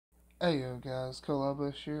Hey yo guys,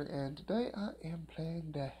 Columbus here, and today I am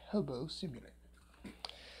playing the Hobo Simulator.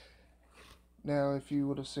 Now, if you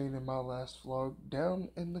would have seen in my last vlog, down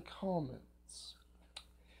in the comments,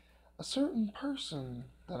 a certain person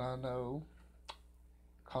that I know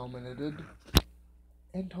commented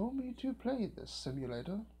and told me to play this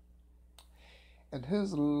simulator, and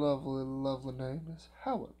his lovely, lovely name is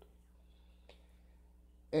Howard.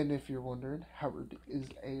 And if you're wondering, Howard is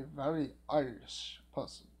a very Irish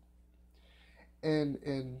person. And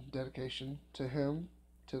in dedication to him,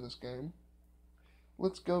 to this game,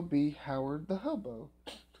 let's go be Howard the Hobo.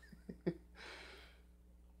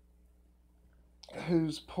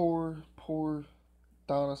 Whose poor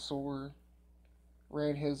dinosaur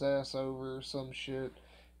ran his ass over or some shit,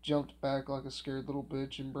 jumped back like a scared little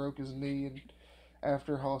bitch and broke his knee, and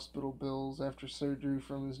after hospital bills, after surgery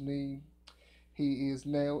from his knee, he is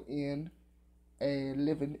now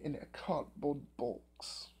living in a cardboard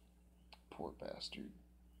box. Poor bastard.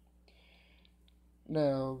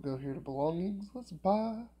 Now go here to belongings. Let's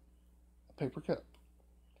buy a paper cup.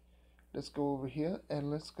 Let's go over here and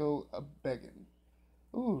let's go a begging.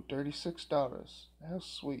 Ooh, $36. How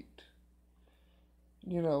sweet.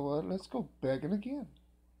 You know what? Let's go begging again.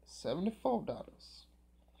 $74.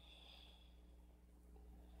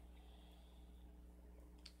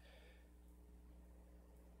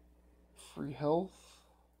 Free health.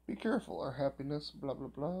 Be careful. Our happiness, blah, blah,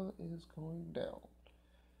 blah, is going down.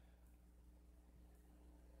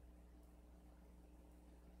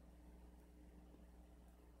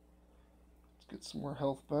 Let's get some more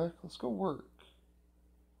health back. Let's go work.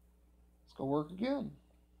 Let's go work again.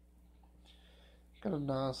 Got a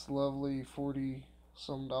nice, lovely 40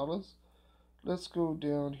 some dollars. Let's go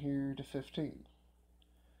down here to 15.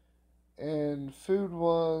 And food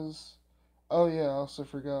was, oh yeah, I also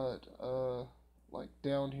forgot, like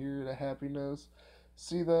down here to happiness.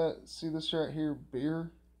 See that? See this right here?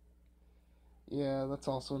 Beer? Yeah, that's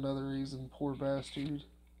also another reason. Poor bastard.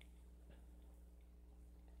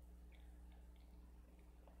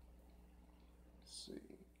 Let's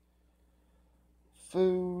see.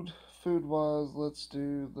 Food. Food wise, let's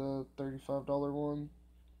do the $35 one.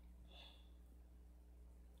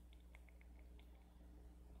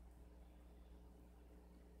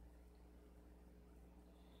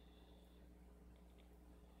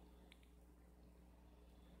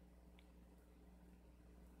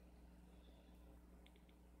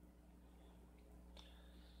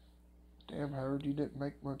 Damn, Howard, you didn't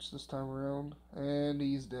make much this time around. And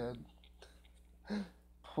he's dead.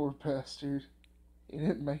 Poor bastard. He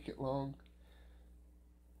didn't make it long.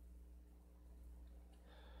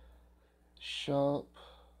 Shop.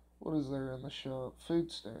 What is there in the shop? Food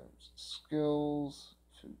stamps. Skills.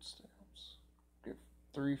 Food stamps. Get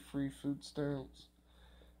 3 free food stamps.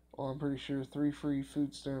 Well, I'm pretty sure 3 free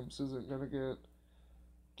food stamps isn't gonna get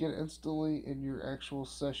instantly in your actual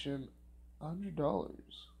session $100.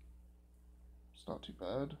 It's not too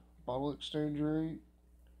bad. Bottle exchange rate.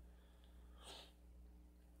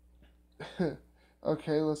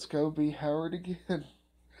 Okay, let's go be Howard again.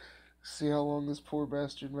 See how long this poor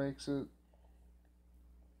bastard makes it.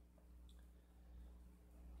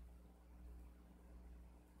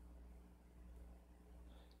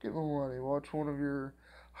 Get more money. Watch one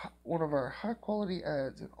of our high quality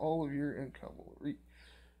ads, and all of your income will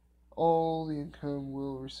all the income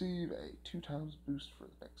will receive a 2 times boost for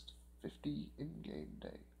the next 50 in-game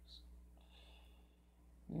days.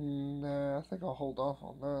 Nah, I think I'll hold off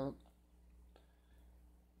on that.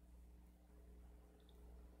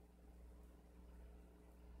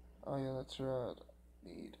 Oh yeah, that's right.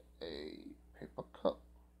 Need a paper cup.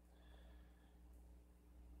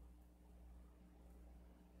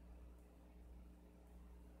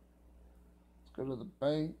 Let's go to the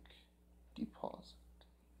bank. Deposit.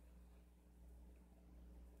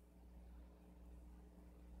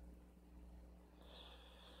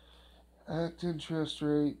 Act interest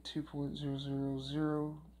rate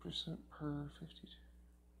 2.000% per 52.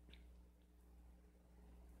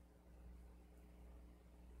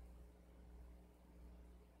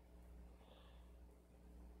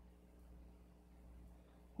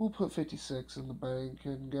 We'll put 56 in the bank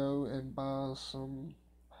and go and buy some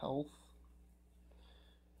health.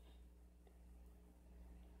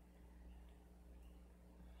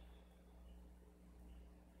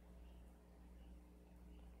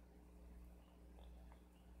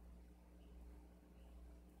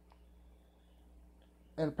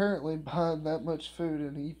 And apparently buying that much food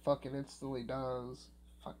and he fucking instantly dies.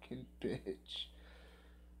 Fucking bitch.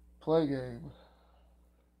 Play game.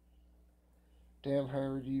 Damn,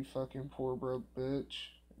 Howard, you fucking poor broke bitch.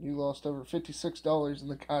 You lost over $56 in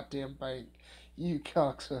the goddamn bank. You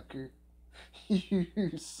cocksucker.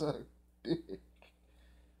 You suck dick.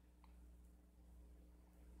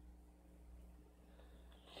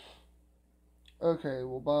 Okay,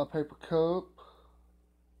 we'll buy a paper cup.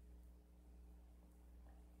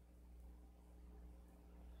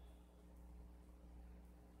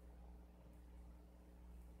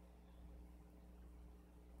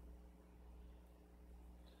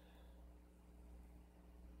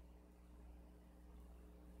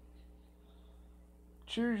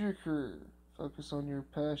 Choose your career. Focus on your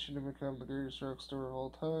passion and become the greatest rock star of all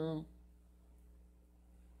time.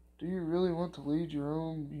 Do you really want to lead your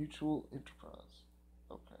own mutual enterprise?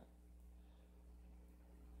 Okay.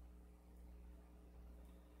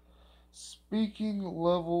 Speaking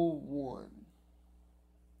level 1.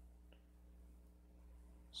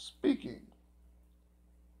 Speaking.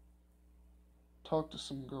 Talk to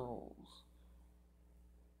some girls.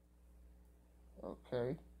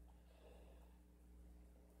 Okay.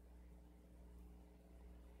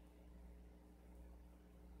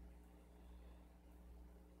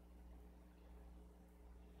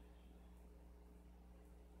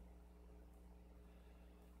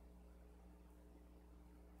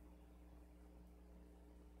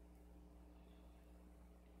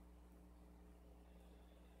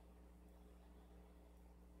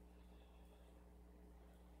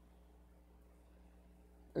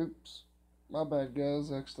 Oops. My bad,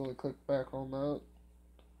 guys. I accidentally clicked back on that.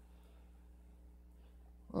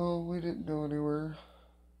 Oh, we didn't go anywhere.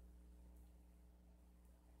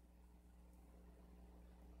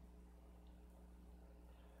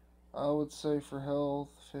 I would say for health,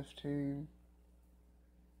 15.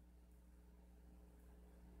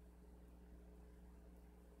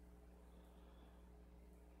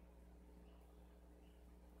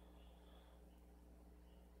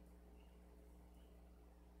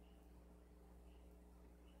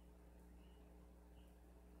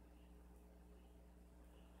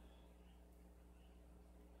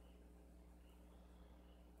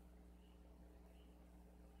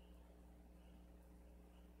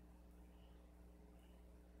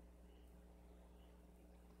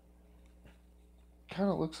 Kind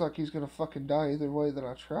of looks like he's gonna fucking die either way that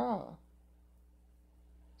I try.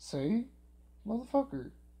 See?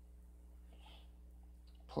 Motherfucker.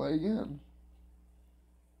 Play again.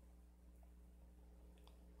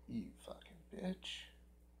 You fucking bitch.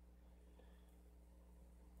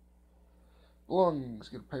 Belongings.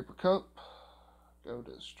 Get a paper cup. Go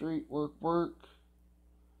to the street. Work, work.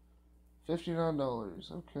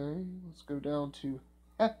 $59. Okay, let's go down to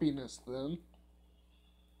happiness then.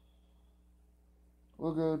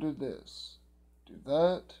 We'll go to this. Do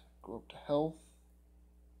that. Go up to health.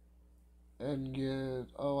 And get,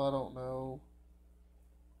 oh, I don't know,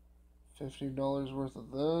 $15 worth of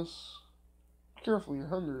this. Careful, your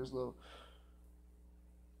hunger is low.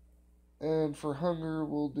 And for hunger,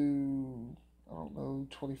 we'll do, I don't know,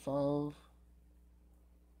 25.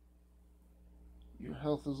 Your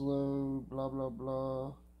health is low, blah, blah,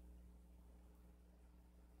 blah.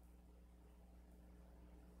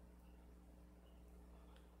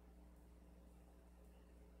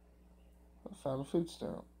 I found a food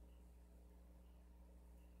stamp.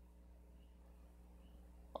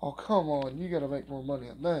 Oh, come on, you gotta make more money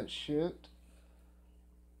on that shit.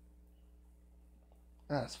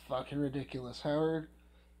 That's fucking ridiculous, Howard.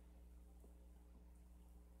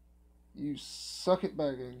 You suck at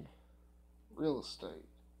begging. Real estate.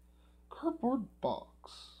 Cardboard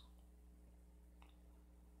box.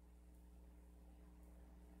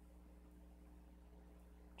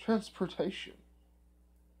 Transportation.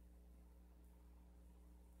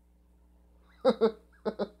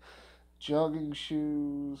 Jogging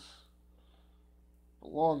shoes.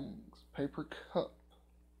 Belongings. Paper cup.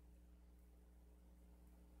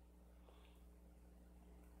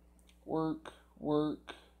 Work,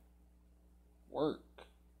 work, work.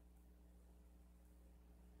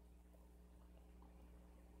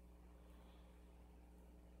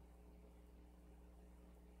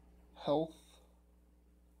 Health.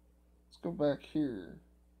 Let's go back here.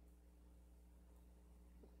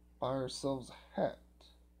 Buy ourselves a hat.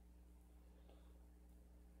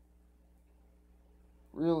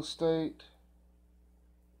 Real estate.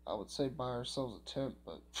 I would say buy ourselves a tent,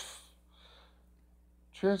 but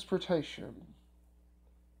transportation.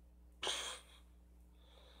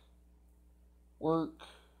 Work,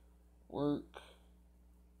 work,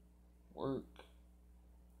 work.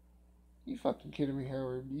 You fucking kidding me,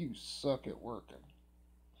 Howard? You suck at working.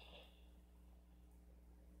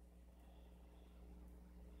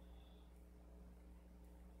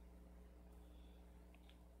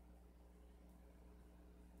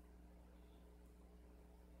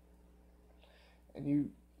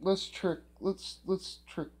 And let's trick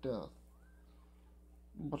death.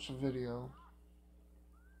 Watch a video.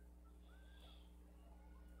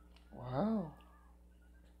 Wow.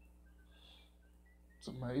 It's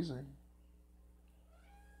amazing.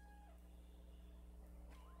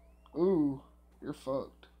 Ooh, you're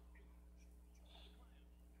fucked.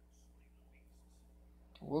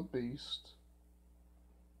 What beast?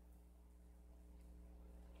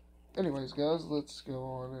 Anyways, guys, let's go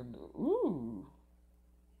on and ooh.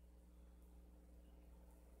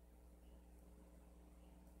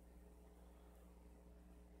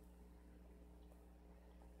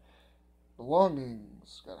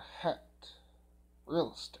 Belongings. Got a hat.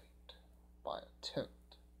 Real estate. Buy a tent.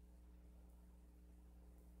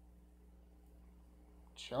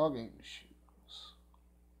 Jogging shoes.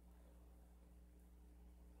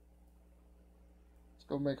 Let's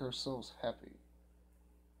go make ourselves happy.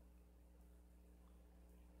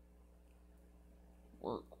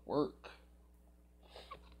 Work, work.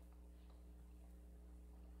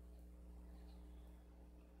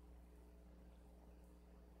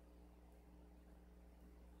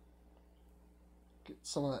 Get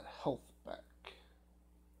some of that health back.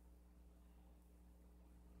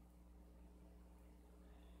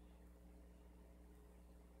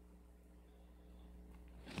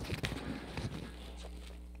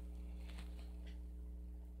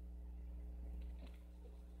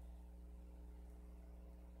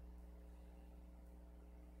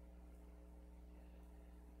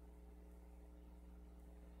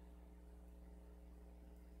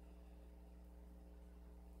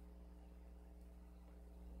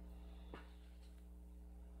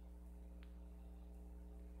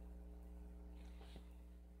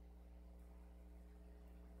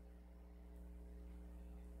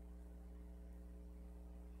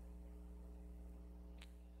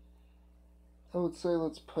 I would say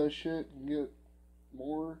let's push it and get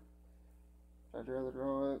more. I'd rather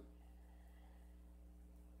draw it.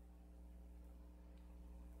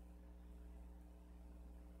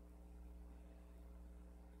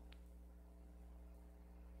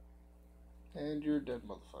 And you're a dead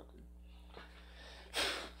motherfucker.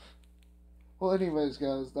 Well, anyways,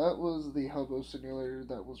 guys, that was the Hobo Simulator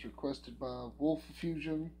that was requested by Wolf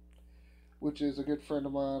Fusion, which is a good friend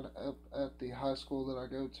of mine up at the high school that I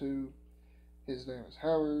go to. His name is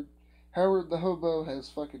Howard. Howard the Hobo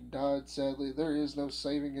has fucking died, sadly. There is no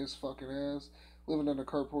saving his fucking ass. Living in a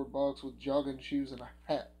cardboard box with jogging shoes and a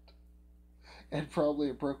hat. And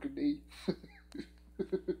probably a broken knee.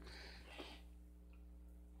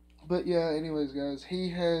 But yeah, anyways, guys,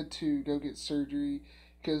 he had to go get surgery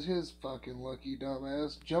because his fucking lucky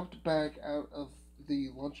dumbass jumped back out of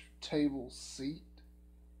the lunch table seat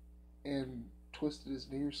and twisted his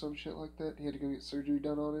knee or some shit like that. He had to go get surgery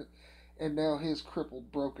done on it. And now his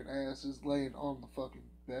crippled, broken ass is laying on the fucking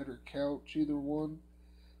bed or couch, either one,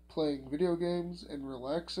 playing video games and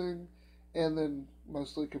relaxing, and then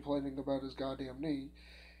mostly complaining about his goddamn knee.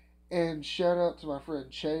 And shout out to my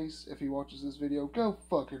friend Chase, if he watches this video, go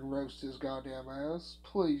fucking roast his goddamn ass.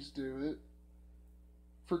 Please do it.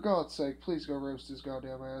 For God's sake, please go roast his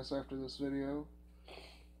goddamn ass after this video.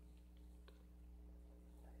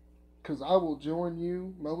 Because I will join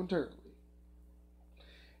you momentarily.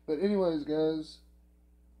 But anyways, guys,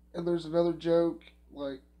 and there's another joke,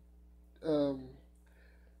 like,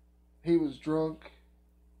 he was drunk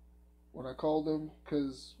when I called him,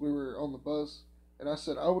 because we were on the bus, and I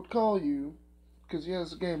said I would call you, because he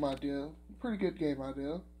has a game idea, pretty good game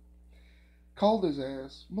idea. Called his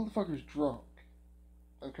ass, motherfucker's drunk,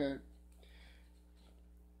 okay?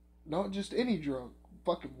 Not just any drunk,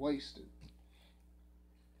 fucking wasted.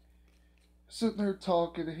 Sitting there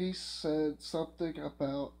talking, and he said something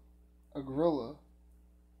about a gorilla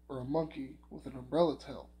or a monkey with an umbrella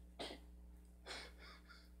tail.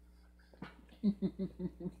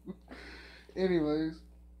 Anyways,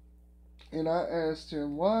 and I asked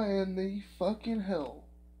him, why in the fucking hell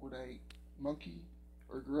would a monkey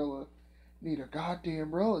or gorilla need a goddamn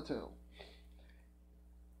umbrella tail?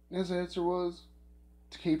 His answer was,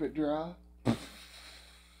 to keep it dry.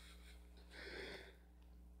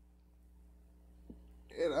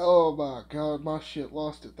 And oh my god, my shit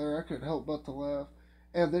lost it there. I couldn't help but to laugh.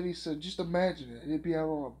 And then he said, just imagine it. It'd be out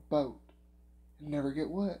on a boat. It'd never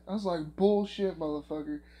get wet. I was like, bullshit,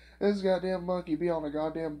 motherfucker. This goddamn monkey be on a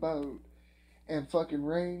goddamn boat and fucking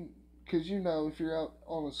rain. Because you know, if you're out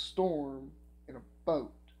on a storm in a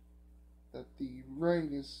boat, that the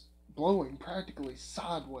rain is blowing practically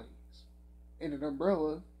sideways. And an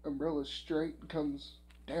umbrella's straight and comes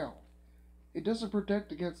down. It doesn't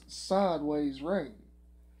protect against sideways rain.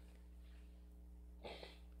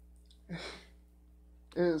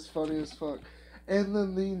 It is funny as fuck. And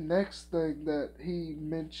then the next thing that he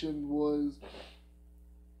mentioned was,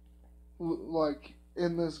 like,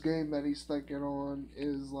 in this game that he's thinking on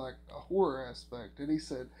is like a horror aspect. And he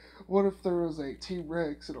said, what if there was a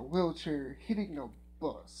T-Rex in a wheelchair hitting a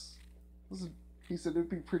bus? He said it'd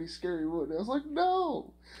be pretty scary, wouldn't it? I was like,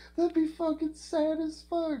 no! That'd be fucking sad as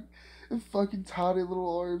fuck. And fucking tiny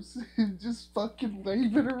little arms and just fucking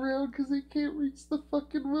waving around because he can't reach the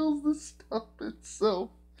fucking wheels to stop itself.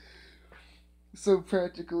 So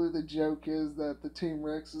practically the joke is that the Team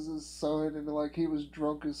Rex is his son, and like he was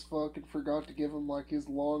drunk as fuck and forgot to give him like his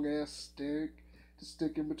long ass stick to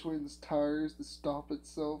stick in between his tires to stop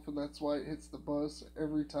itself, and that's why it hits the bus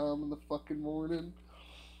every time in the fucking morning.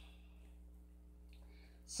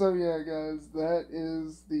 So yeah, guys, that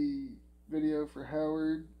is the video for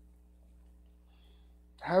Howard.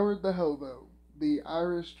 Howard the Hobo, the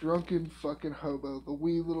Irish drunken fucking hobo. The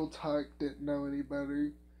wee little tyke didn't know any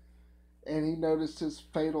better, and he noticed his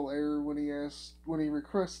fatal error when he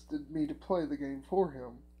requested me to play the game for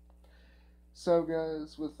him. So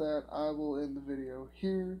guys, with that, I will end the video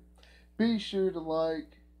here. Be sure to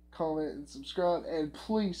like, comment, and subscribe, and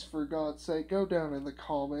please, for God's sake, go down in the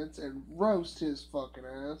comments and roast his fucking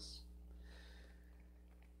ass.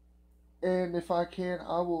 And if I can,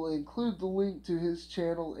 I will include the link to his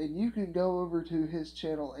channel, and you can go over to his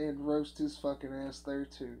channel and roast his fucking ass there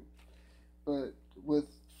too. But with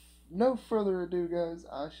no further ado, guys,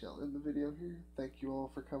 I shall end the video here. Thank you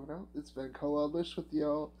all for coming out. It's been Bush with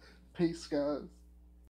y'all. Peace, guys.